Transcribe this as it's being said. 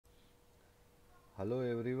Hello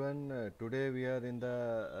everyone. Today we are in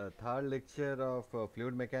the third lecture of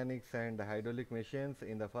fluid mechanics and hydraulic machines.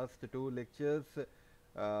 In the first two lectures,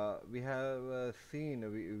 we have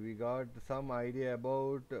we got some idea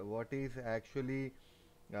about what is actually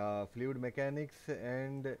fluid mechanics,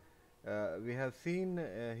 and we have seen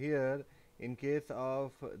here in case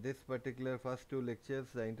of this particular first two lectures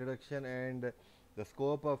the introduction and the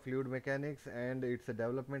scope of fluid mechanics and its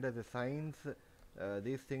development as a science.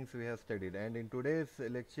 These things we have studied, and in today's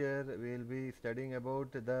lecture we will be studying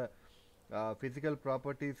about the physical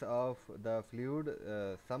properties of the fluid,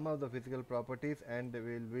 some of the physical properties, and we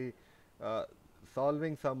will be uh,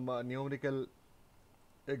 solving some numerical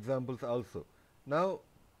examples also. Now,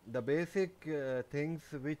 the basic things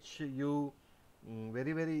which you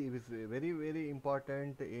very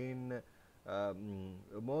important in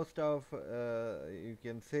most of you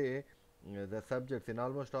can say the subjects, in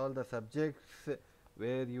almost all the subjects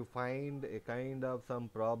where you find a kind of some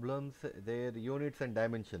problems, their units and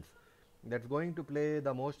dimensions, that's going to play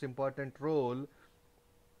the most important role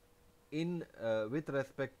in with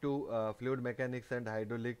respect to fluid mechanics and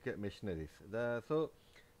hydraulic machineries.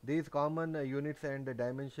 These common units and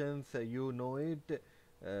dimensions, you know it,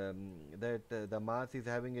 that the mass is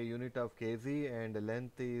having a unit of kg, and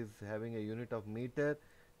length is having a unit of meter,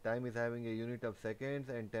 time is having a unit of seconds,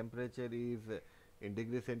 and temperature is in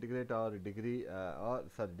degree centigrade or degree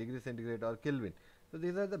centigrade or Kelvin. So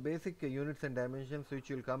these are the basic units and dimensions which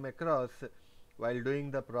you will come across while doing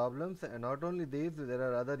the problems. And not only these, there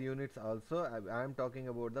are other units also. I am talking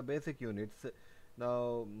about the basic units.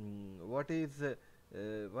 Now, what is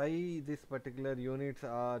why these particular units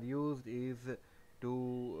are used is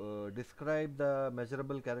to describe the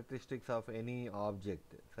measurable characteristics of any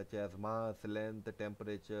object, such as mass, length,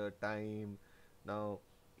 temperature, time. Now,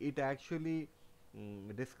 it actually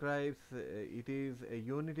describes, it is a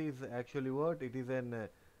unit is actually what? It is an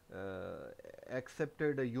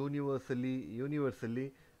accepted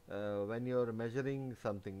universally when you are measuring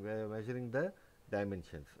something, when you are measuring the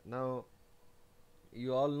dimensions. Now,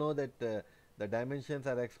 you all know that the dimensions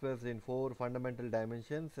are expressed in four fundamental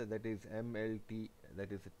dimensions, that is MLT,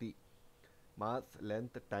 that is T: mass,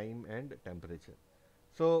 length, time, and temperature.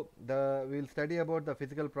 So we'll study about the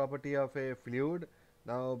physical property of a fluid.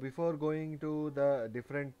 Now, before going to the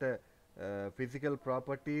different physical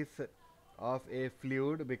properties of a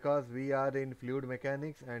fluid, because we are in fluid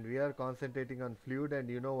mechanics and we are concentrating on fluid, and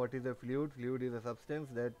you know what is a fluid? Fluid is a substance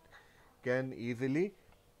that can easily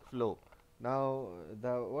flow. Now,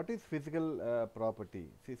 what is physical property?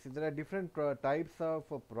 See, there are different types of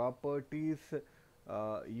properties.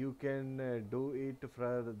 You can do it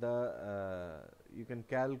for the you can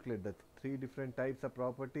calculate the three different types of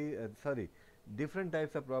property. Different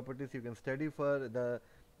types of properties you can study for the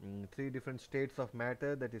three different states of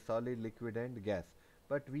matter, that is solid, liquid, and gas.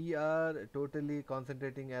 But we are totally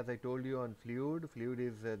concentrating, as I told you, on fluid. Fluid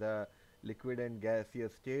is the liquid and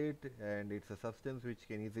gaseous state, and it's a substance which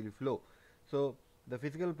can easily flow. So the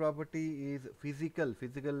physical property is physical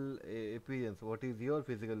appearance. What is your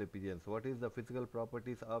physical appearance? What is the physical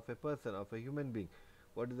properties of a person, of a human being?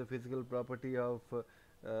 What is the physical property of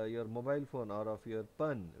your mobile phone or of your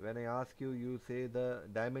pen? When I ask you, you say the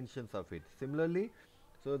dimensions of it. Similarly,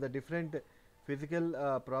 so the different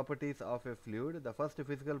physical properties of a fluid. The first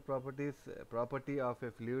physical property of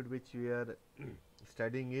a fluid which we are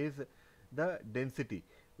studying is the density,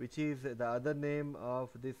 which is the other name of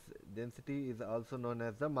this density is also known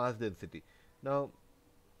as the mass density. Now,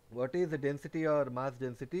 what is the density or mass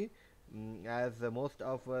density? As most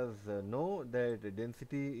of us know, that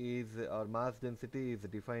density is, or mass density is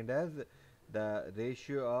defined as the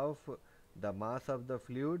ratio of the mass of the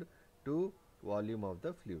fluid to volume of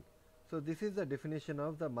the fluid. So this is the definition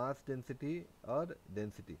of the mass density or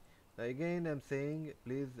density. Now again I am saying,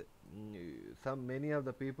 please, many of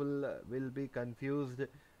the people will be confused.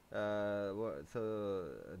 So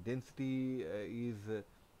density is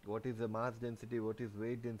what is the mass density, what is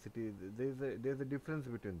weight density. There is a difference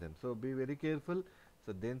between them, so be very careful.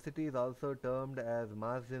 So density is also termed as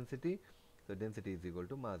mass density. So density is equal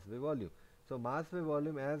to mass by volume. So mass by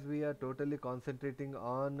volume, as we are totally concentrating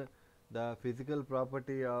on the physical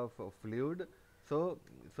property of fluid, so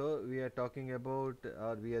we are talking about,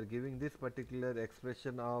 or we are giving this particular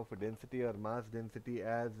expression of density or mass density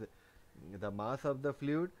as the mass of the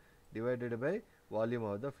fluid divided by volume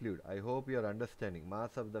of the fluid. I hope you are understanding,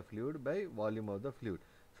 mass of the fluid by volume of the fluid.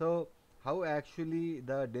 So how actually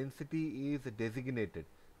the density is designated?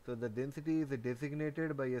 So the density is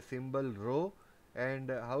designated by a symbol rho,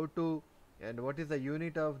 and what is the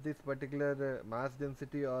unit of this particular mass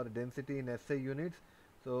density or density in SI units?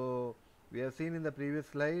 So we have seen in the previous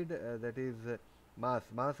slide, that is mass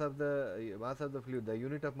of the fluid, the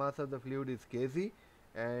unit of mass of the fluid is kg,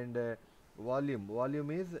 and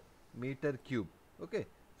volume is meter cube. Okay,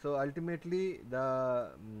 so ultimately the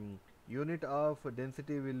unit of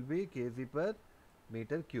density will be kg per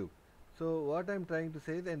meter cube. So what I am trying to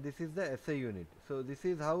say is, and this is the SI unit. So this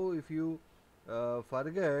is how, if you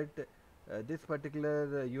forget this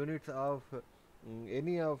particular units of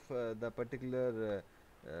any of the particular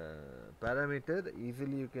parameter,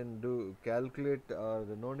 easily you can do calculate, or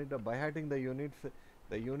no need of by hearting the units.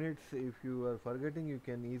 The units, if you are forgetting, you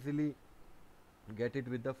can easily get it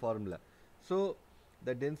with the formula. So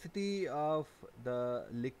the density of the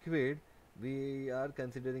liquid, we are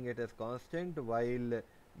considering it as constant, while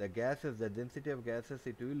the gases, the density of gases,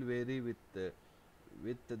 it will vary with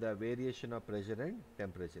the variation of pressure and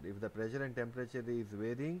temperature. If the pressure and temperature is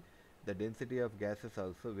varying, the density of gases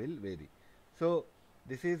also will vary. So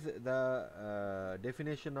this is the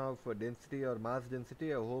definition of density or mass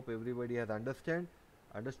density. I hope everybody has understood.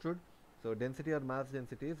 So density or mass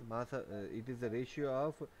density is it is the ratio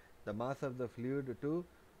of the mass of the fluid to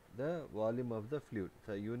the volume of the fluid.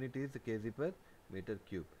 So unit is kg per meter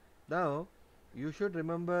cube. Now you should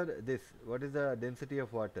remember this. What is the density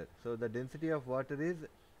of water? So the density of water is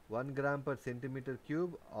 1 gram per centimeter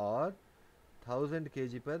cube, or 1000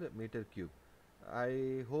 kg per meter cube.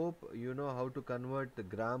 I hope you know how to convert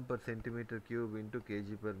gram per centimeter cube into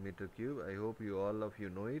kg per meter cube. I hope all of you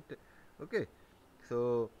know it. Okay,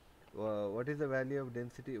 so what is the value of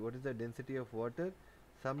density? What is the density of water?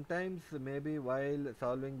 Sometimes maybe while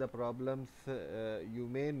solving the problems, you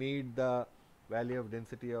may need the value of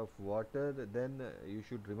density of water. Then you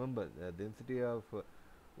should remember the density of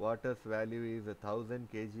water's value is 1000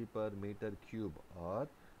 kg per meter cube, or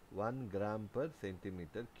 1 gram per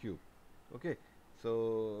centimeter cube. Okay,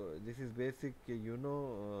 so this is basic,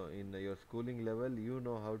 in your schooling level, you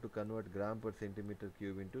know how to convert gram per centimeter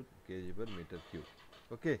cube into kg per meter cube.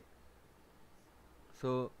 Okay,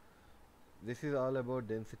 so this is all about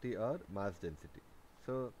density or mass density.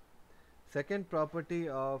 So second property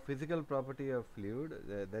of physical property of fluid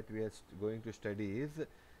that we are going to study is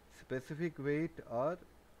specific weight or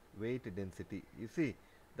weight density. You see,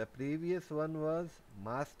 the previous one was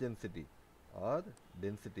mass density or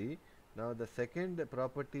density. Now the second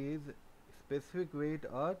property is specific weight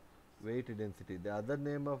or weight density. The other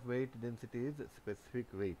name of weight density is specific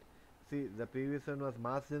weight. See, the previous one was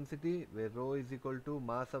mass density, where rho is equal to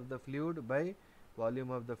mass of the fluid by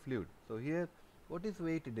volume of the fluid. So here, what is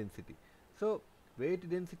weight density? So weight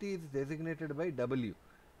density is designated by W.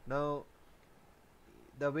 Now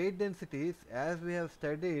the weight densities, as we have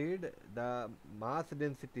studied, the mass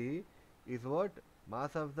density is what?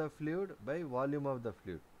 Mass of the fluid by volume of the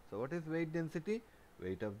fluid. So what is weight density?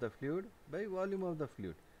 Weight of the fluid by volume of the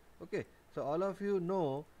fluid. Okay, so all of you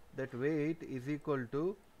know that weight is equal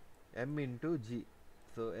to m into g.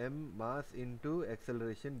 So m, mass, into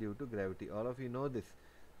acceleration due to gravity. All of you know this.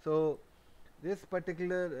 So this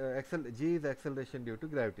particular g is acceleration due to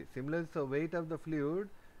gravity. Similarly, so weight of the fluid,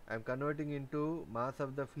 I am converting into mass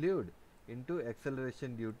of the fluid into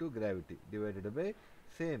acceleration due to gravity, divided by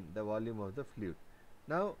same the volume of the fluid.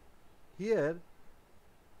 Now here,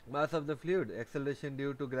 mass of the fluid, acceleration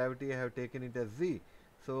due to gravity, I have taken it as z.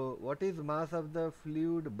 So what is mass of the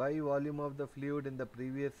fluid by volume of the fluid? In the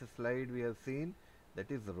previous slide we have seen,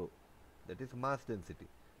 that is rho, that is mass density.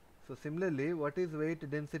 So similarly, what is weight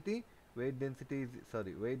density? Weight density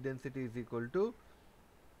is equal to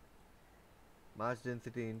mass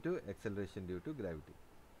density into acceleration due to gravity.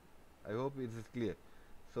 I hope this is clear.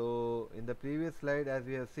 So in the previous slide, as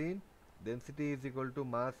we have seen, density is equal to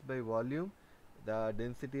mass by volume. The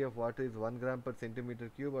density of water is 1 gram per centimeter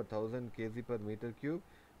cube, or 1000 kg per meter cube.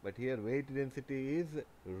 But here weight density is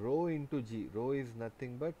rho into g. Rho is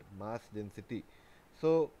nothing but mass density.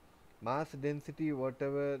 So mass density,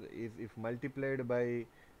 whatever is, if multiplied by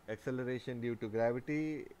acceleration due to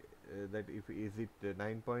gravity, that if is it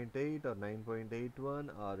 9.8 or 9.81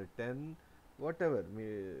 or 10, whatever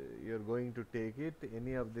you are going to take it,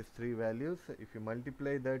 any of these three values, if you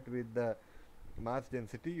multiply that with the mass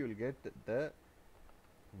density, you will get the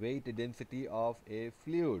weight density of a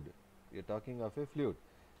fluid. We are talking of a fluid.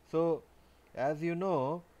 So as you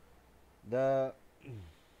know, the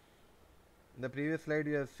in the previous slide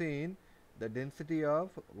you have seen the density of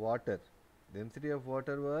water. Density of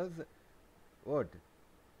water was what?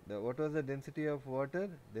 What was the density of water?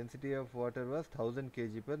 Density of water was 1000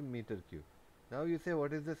 kg per meter cube. Now you say,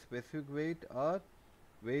 what is the specific weight or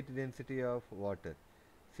weight density of water?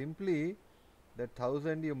 Simply that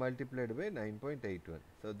 1000 you multiplied by 9.81.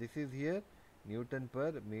 So this is here Newton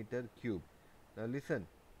per meter cube. Now listen,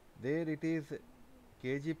 there it is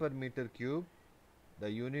kg per meter cube, the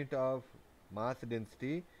unit of mass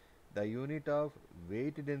density, the unit of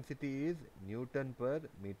weight density is Newton per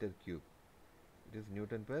meter cube. It is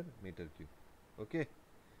Newton per meter cube. Okay,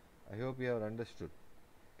 I hope you have understood.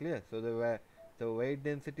 Clear? So the weight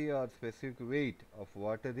density or specific weight of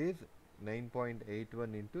water is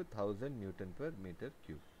 9.81 into 1000 Newton per meter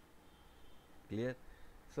cube. Clear?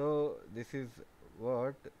 So this is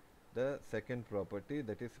what the second property,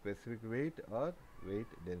 that is specific weight or weight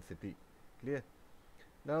density. Clear?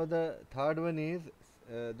 Now the third one is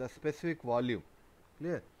the specific volume.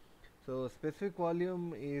 Clear? So specific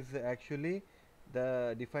volume is actually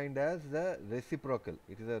the defined as the reciprocal.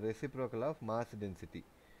 It is a reciprocal of mass density.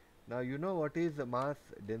 Now you know what is mass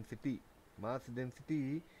density. Mass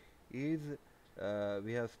density is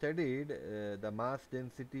we have studied the mass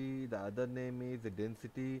density. The other name is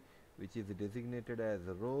density, which is designated as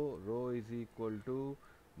rho. Rho is equal to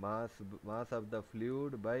mass of the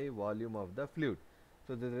fluid by volume of the fluid.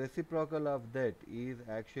 So the reciprocal of that is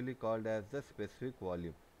actually called as the specific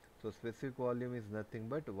volume. So specific volume is nothing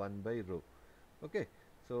but 1 by rho. Okay.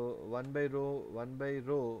 So 1 by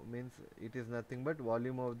rho means it is nothing but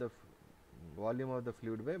volume of the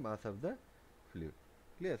fluid by mass of the fluid.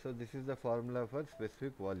 Clear? So this is the formula for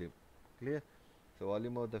specific volume. Clear? So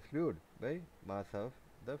volume of the fluid by mass of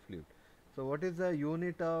the fluid. So what is the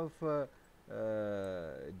unit of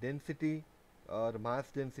density or mass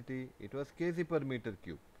density? It was kg per meter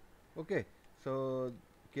cube. Okay. So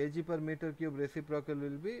kg per meter cube reciprocal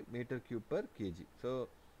will be meter cube per kg. So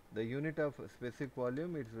the unit of specific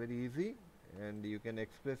volume, it's very easy, and you can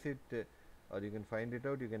express it or you can find it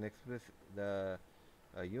out. You can express the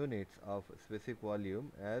units of specific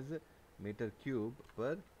volume as meter cube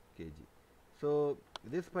per kg. So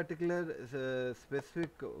this particular specific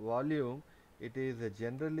volume, it is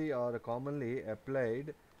generally or commonly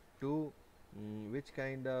applied to which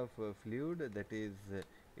kind of fluid, that is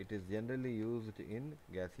it is generally used in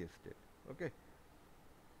gaseous state. Okay.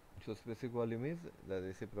 So specific volume is the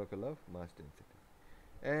reciprocal of mass density.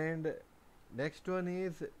 And next one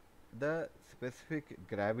is the specific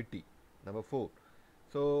gravity, number 4.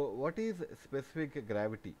 So what is specific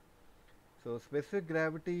gravity? So specific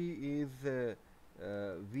gravity is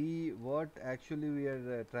what actually we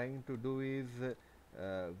are trying to do is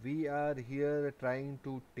we are here trying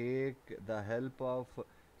to take the help of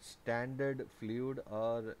standard fluid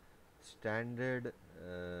or standard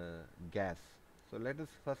gas. So let us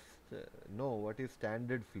first know what is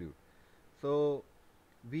standard fluid. So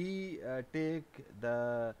we take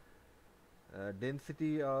the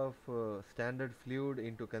density of standard fluid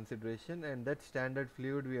into consideration, and that standard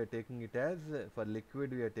fluid we are taking it as for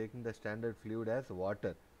liquid we are taking the standard fluid as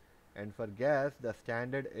water, and for gas the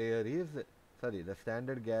standard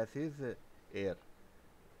gas is air.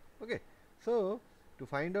 Okay. So to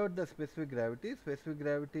find out the specific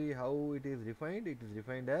gravity, how it is defined? It is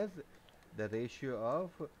defined as the ratio of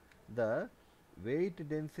the weight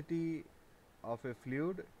density of a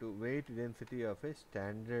fluid to weight density of a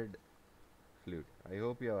standard fluid. I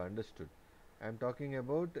hope you have understood. I am talking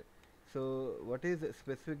about, so what is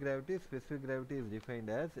specific gravity? Specific gravity is defined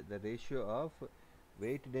as the ratio of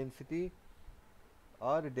weight density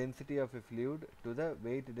or density of a fluid to the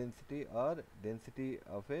weight density or density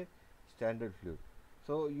of a standard fluid.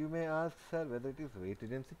 So you may ask, sir, whether it is weight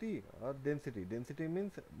density or density. Density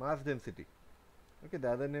means mass density. Okay,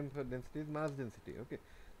 the other name for density is mass density. Okay,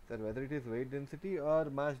 sir, whether it is weight density or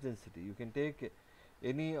mass density, you can take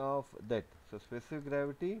any of that. So specific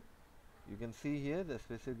gravity, you can see here the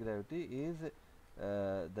specific gravity is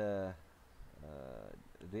the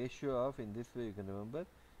ratio of, in this way you can remember,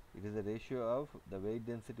 it is the ratio of the weight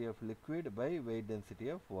density of liquid by weight density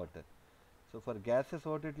of water. So for gases,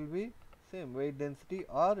 what it will be? Same, weight density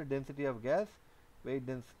or density of gas by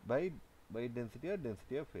weight density or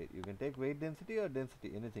density of air. You can take weight density or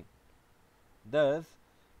density, anything. Thus,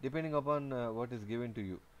 depending upon what is given to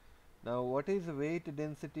you. Now, what is the weight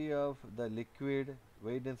density of the liquid?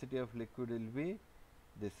 Weight density of liquid will be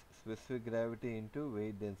this specific gravity into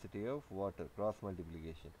weight density of water, cross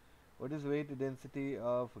multiplication. What is weight density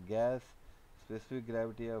of gas? Specific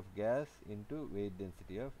gravity of gas into weight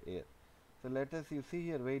density of air. So let us, you see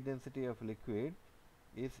here, weight density of liquid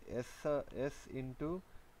is S into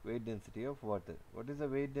weight density of water. What is the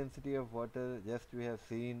weight density of water? Just we have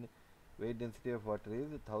seen weight density of water is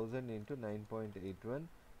 1000 into 9.81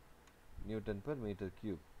 Newton per meter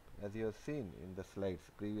cube, as you have seen in the slides,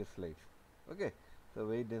 previous slides. Okay, so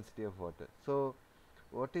weight density of water. So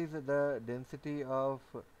what is the density of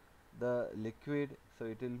the liquid? So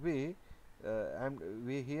it will be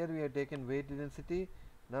here we have taken weight density.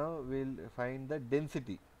 Now we will find the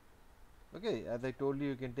density. Okay, as I told you,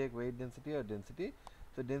 you can take weight density or density.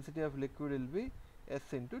 So density of liquid will be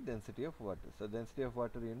S into density of water. So density of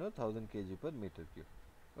water, you know, 1000 kg per meter cube.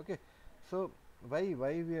 Okay, so why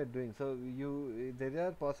we are doing so? There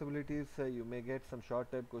are possibilities. You may get some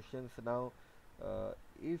short type questions now. Uh,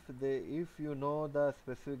 if you know the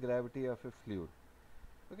specific gravity of a fluid,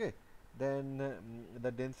 okay, then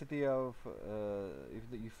the density of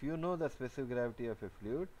if you know the specific gravity of a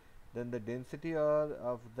fluid, then the density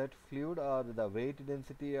of that fluid or the weight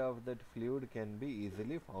density of that fluid can be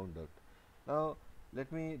easily found out. Now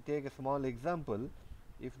let me take a small example.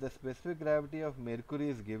 If the specific gravity of mercury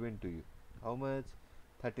is given to you, how much?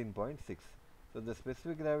 13.6. So the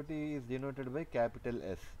specific gravity is denoted by capital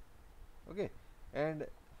S. Okay, and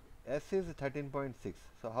S is 13.6.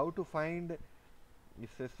 So how to find,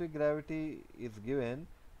 if specific gravity is given,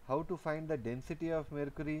 how to find the density of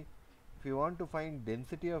mercury? If you want to find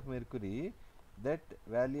density of mercury, that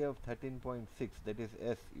value of 13.6, that is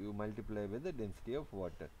S, you multiply with the density of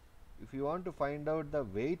water. If you want to find out the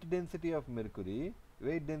weight density of mercury,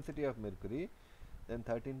 then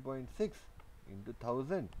 13.6 into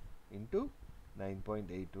 1000 into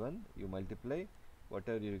 9.81, you multiply,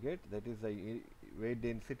 whatever you get, that is the weight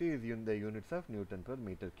density is in the units of Newton per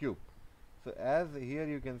meter cube. So as here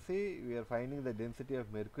you can see, we are finding the density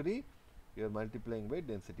of mercury, you are multiplying by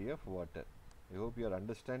density of water. I hope you are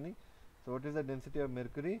understanding. So what is the density of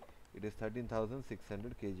mercury? It is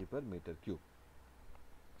 13,600 kg per meter cube.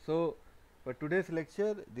 So for today's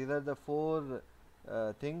lecture, these are the four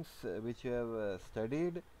things which you have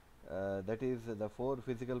studied. That is the four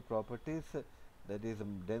physical properties, that is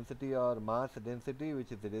density or mass density,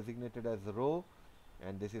 which is designated as rho,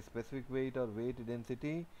 and this is specific weight or weight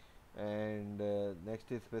density, and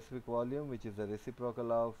next is specific volume, which is the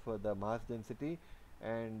reciprocal of the mass density,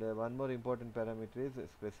 and one more important parameter is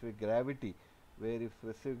specific gravity, where if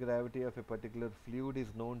specific gravity of a particular fluid is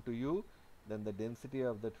known to you, then the density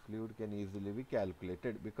of that fluid can easily be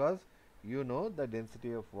calculated, because you know the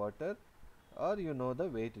density of water or you know the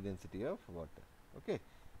weight density of water. Okay,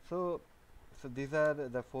 so these are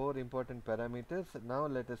the four important parameters. Now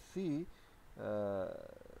let us see a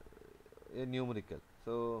numerical.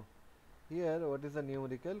 So here, what is the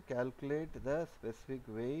numerical? Calculate the specific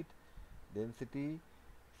weight, density,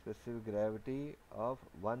 specific gravity of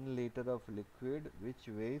 1 liter of liquid which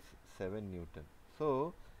weighs 7 Newton.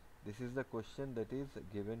 So this is the question that is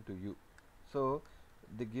given to you. So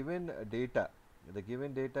the given data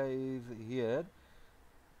is here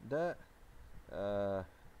the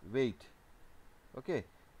weight, okay,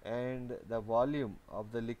 and the volume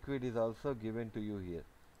of the liquid is also given to you here.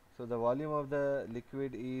 So the volume of the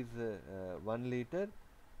liquid is 1 liter,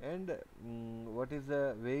 and what is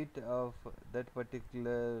the weight of that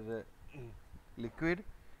particular liquid?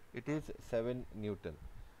 It is 7 Newton.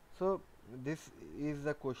 So this is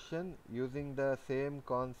the question using the same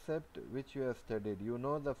concept which you have studied. You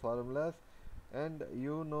know the formulas and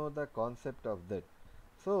you know the concept of that.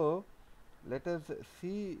 So let us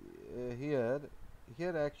see here.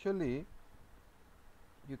 Here actually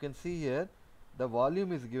you can see here the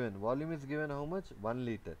volume is given. Volume is given how much? 1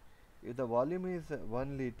 liter. If the volume is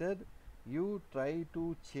 1 liter, you try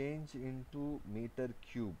to change into meter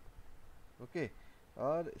cube, okay,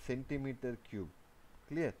 or centimeter cube.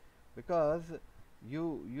 Clear? Because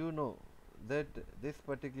you know that this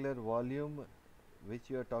particular volume which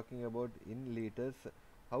you are talking about in liters,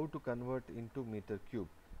 how to convert into meter cube.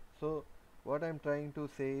 So what I am trying to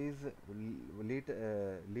say is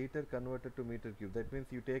liter converted to meter cube. That means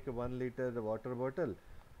you take a 1 liter water bottle,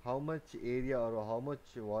 how much area or how much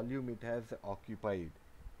volume it has occupied.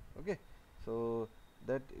 Okay, so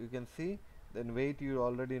that you can see. Then weight, you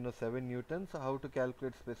already know 7 newtons. So how to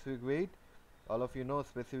calculate specific weight? All of you know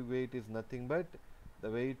specific weight is nothing but the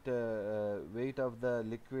weight of the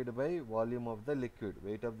liquid by volume of the liquid.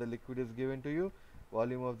 Weight of the liquid is given to you,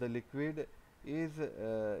 volume of the liquid is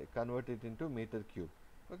converted into meter cube.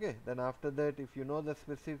 Okay, then after that, if you know the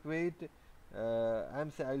specific weight,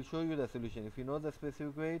 I'll show you the solution. If you know the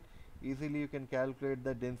specific weight, easily you can calculate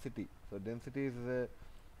the density. So density is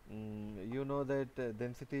you know that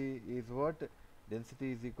density is what?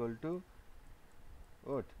 Density is equal to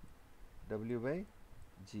what? W by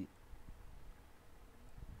G.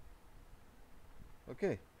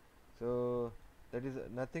 Okay, so that is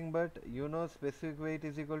nothing but, you know, specific weight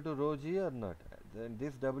is equal to rho G or not? Then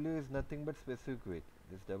this W is nothing but specific weight.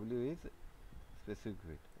 This W is specific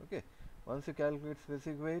weight. Okay, once you calculate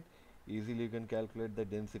specific weight, easily you can calculate the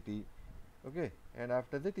density. Okay, and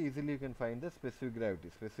after that easily you can find the specific gravity.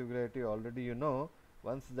 Specific gravity already you know.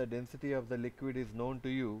 Once the density of the liquid is known to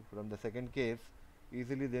you from the second case,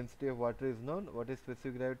 easily density of water is known. What is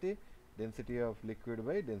specific gravity? density of liquid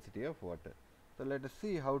by density of water. So let us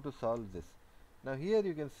see how to solve this. Now here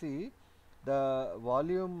you can see the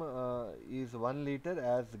volume is 1 liter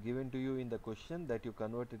as given to you in the question, that you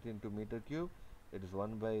convert it into meter cube. It is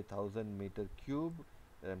 1 by 1000 meter cube.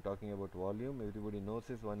 I am talking about volume. Everybody knows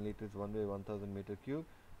this. 1 liter is 1 by 1000 meter cube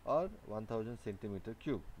or 1000 centimeter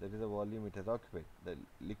cube. That is the volume it has occupied, the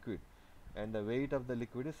liquid. And the weight of the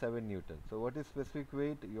liquid is 7 Newton. So what is specific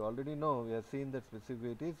weight? You already know. We have seen that specific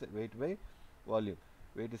weight is weight by volume.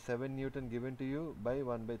 Weight is 7 Newton given to you by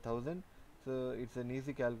 1 by 1000. So it's an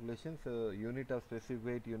easy calculation. So unit of specific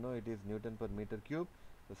weight, you know, it is Newton per meter cube.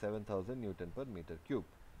 So 7000 Newton per meter cube.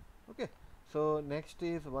 Okay. So next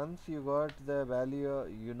is, once you got the value,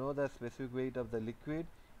 you know the specific weight of the liquid,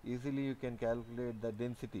 easily you can calculate the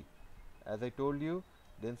density. As I told you,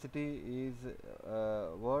 density is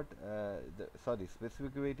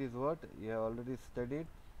specific weight is what? You have already studied.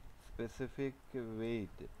 Specific weight.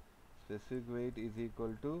 Specific weight is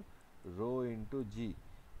equal to rho into g.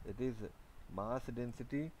 That is mass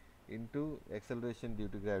density into acceleration due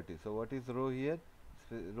to gravity. So what is rho here?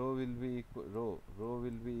 Rho will be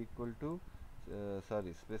equal to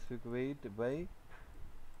specific weight by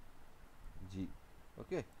g.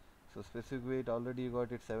 Okay. So specific weight already you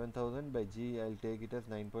got it 7000, by g I will take it as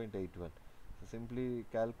 9.81. So simply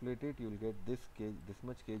calculate it, you will get this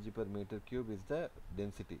much kg per meter cube is the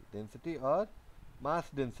density or mass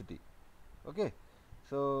density. Okay.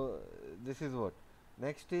 So this is what.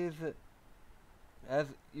 Next is, as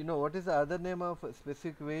you know, what is the other name of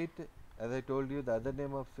specific weight? As I told you, the other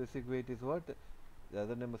name of specific weight is what? The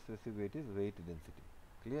other name of specific weight is weight density.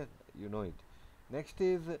 Clear? You know it. Next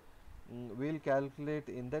is, we will calculate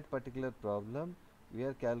in that particular problem, we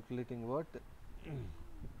are calculating what?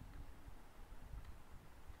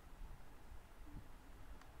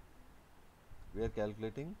 We are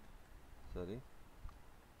calculating, sorry.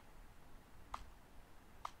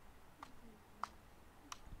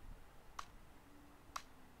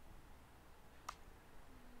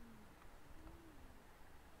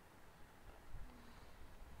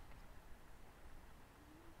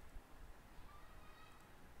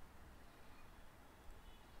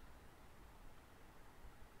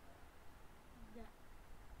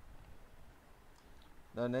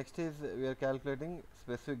 Now next is, we are calculating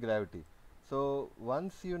specific gravity. So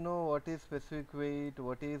once you know what is specific weight,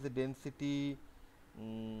 what is density,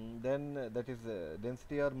 then that is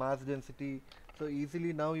density or mass density. So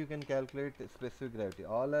easily now you can calculate specific gravity.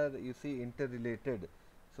 All are, you see, interrelated.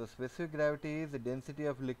 So specific gravity is the density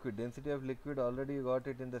of liquid. Density of liquid already you got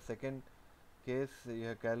it in the second case, you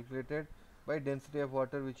have calculated by density of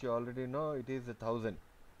water, which you already know, it is 1000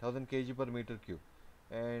 kg per meter cube.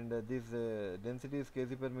 And this density is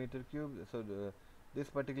kg per meter cube. So this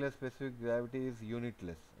particular specific gravity is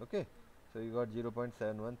unitless. Okay. So you got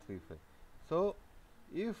 0.7135. So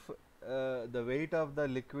if the weight of the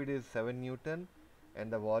liquid is 7 Newton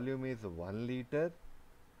and the volume is 1 liter,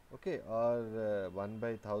 okay, or 1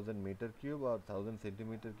 by 1000 meter cube or 1000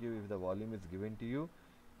 centimeter cube, if the volume is given to you,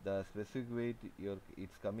 the specific weight,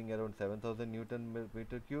 it's coming around 7000 Newton per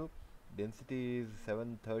meter cube. Density is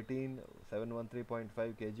 713.5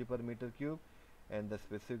 kg per meter cube, and the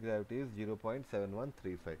specific gravity is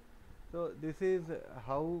 0.7135. So this is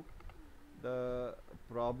how the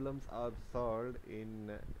problems are solved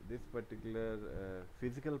in this particular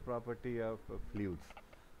physical property of fluids.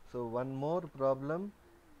 So one more problem,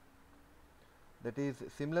 that is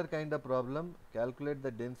similar kind of problem. Calculate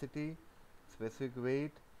the density, specific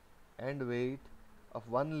weight and weight of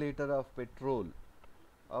 1 liter of petrol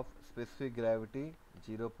of specific gravity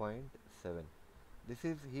 0.7. This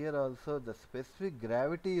is here also, the specific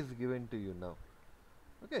gravity is given to you now.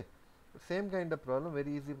 Okay. Same kind of problem,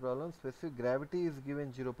 very easy problem. Specific gravity is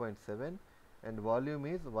given 0.7 and volume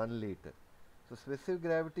is 1 liter. So specific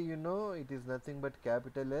gravity, you know, it is nothing but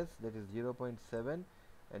capital S, that is 0.7,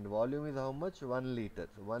 and volume is how much? 1 liter.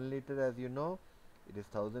 So 1 liter, as you know, it is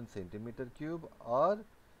 1000 centimeter cube or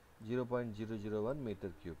 0.001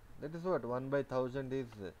 meter cube. That is what 1 by 1000 is,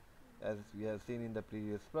 as we have seen in the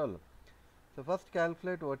previous problem. So first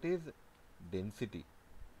calculate what is density.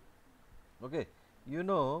 Okay, you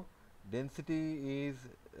know, density is,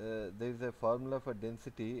 there is a formula for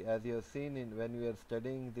density, as you have seen in when we are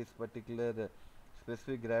studying this particular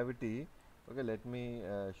specific gravity. Okay, let me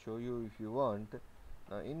show you if you want.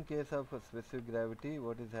 Now in case of specific gravity,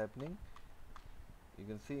 what is happening? You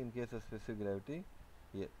can see in case of specific gravity,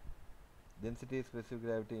 here density is specific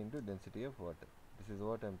gravity into density of water. This is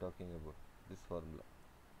what I am talking about, this formula.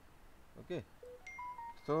 Okay,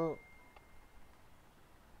 so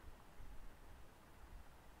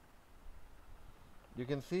you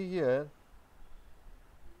can see here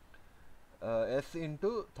S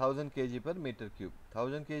into 1000 kg per meter cube.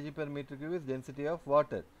 1000 kg per meter cube is density of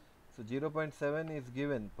water. So 0.7 is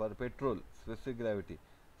given for petrol, specific gravity.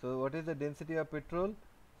 So what is the density of petrol?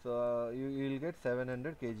 So you will get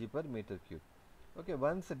 700 kg per meter cube. Okay,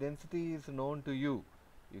 once density is known to you,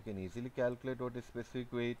 you can easily calculate what is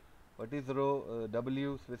specific weight. What is rho?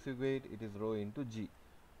 W specific weight, it is rho into G.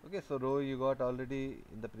 Okay, so rho you got already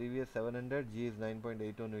in the previous 700, G is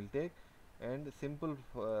 9.81 will take, and simple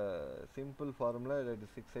formula, that is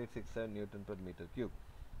 6867 Newton per meter cube.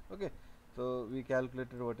 Okay, so we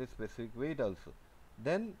calculated what is specific weight also.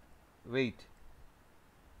 Then weight.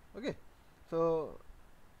 Okay, so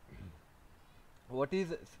what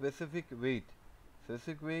is specific weight?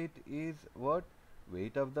 Specific weight is what?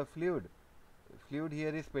 Weight of the fluid. Fluid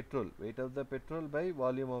here is petrol. Weight of the petrol by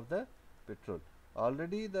volume of the petrol.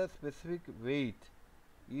 Already the specific weight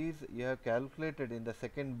is, you have calculated in the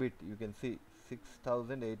second bit, you can see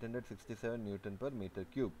 6867 Newton per meter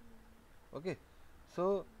cube. Okay,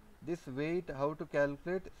 so this weight, how to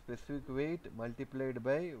calculate? Specific weight multiplied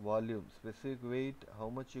by volume. Specific weight, how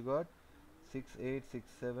much you got?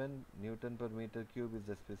 6867 Newton per meter cube is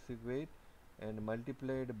the specific weight, and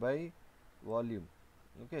multiplied by volume.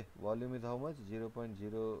 Okay, volume is how much?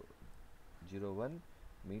 0.001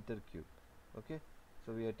 meter cube. Okay,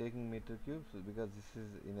 so we are taking meter cube, so because this is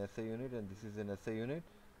in SI unit and this is in SI unit,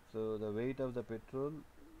 so the weight of the petrol,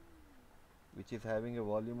 which is having a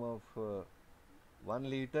volume of 1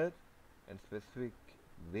 liter and specific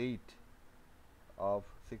weight of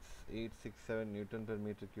 6867 Newton per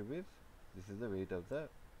meter cube, is this is the weight of the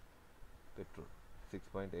petrol,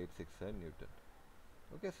 6.867 Newton.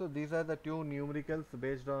 Okay, so these are the two numericals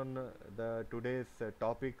based on the today's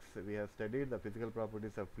topics we have studied, the physical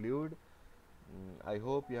properties of fluid. I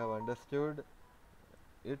hope you have understood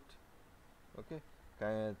it. Okay,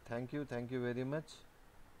 thank you very much.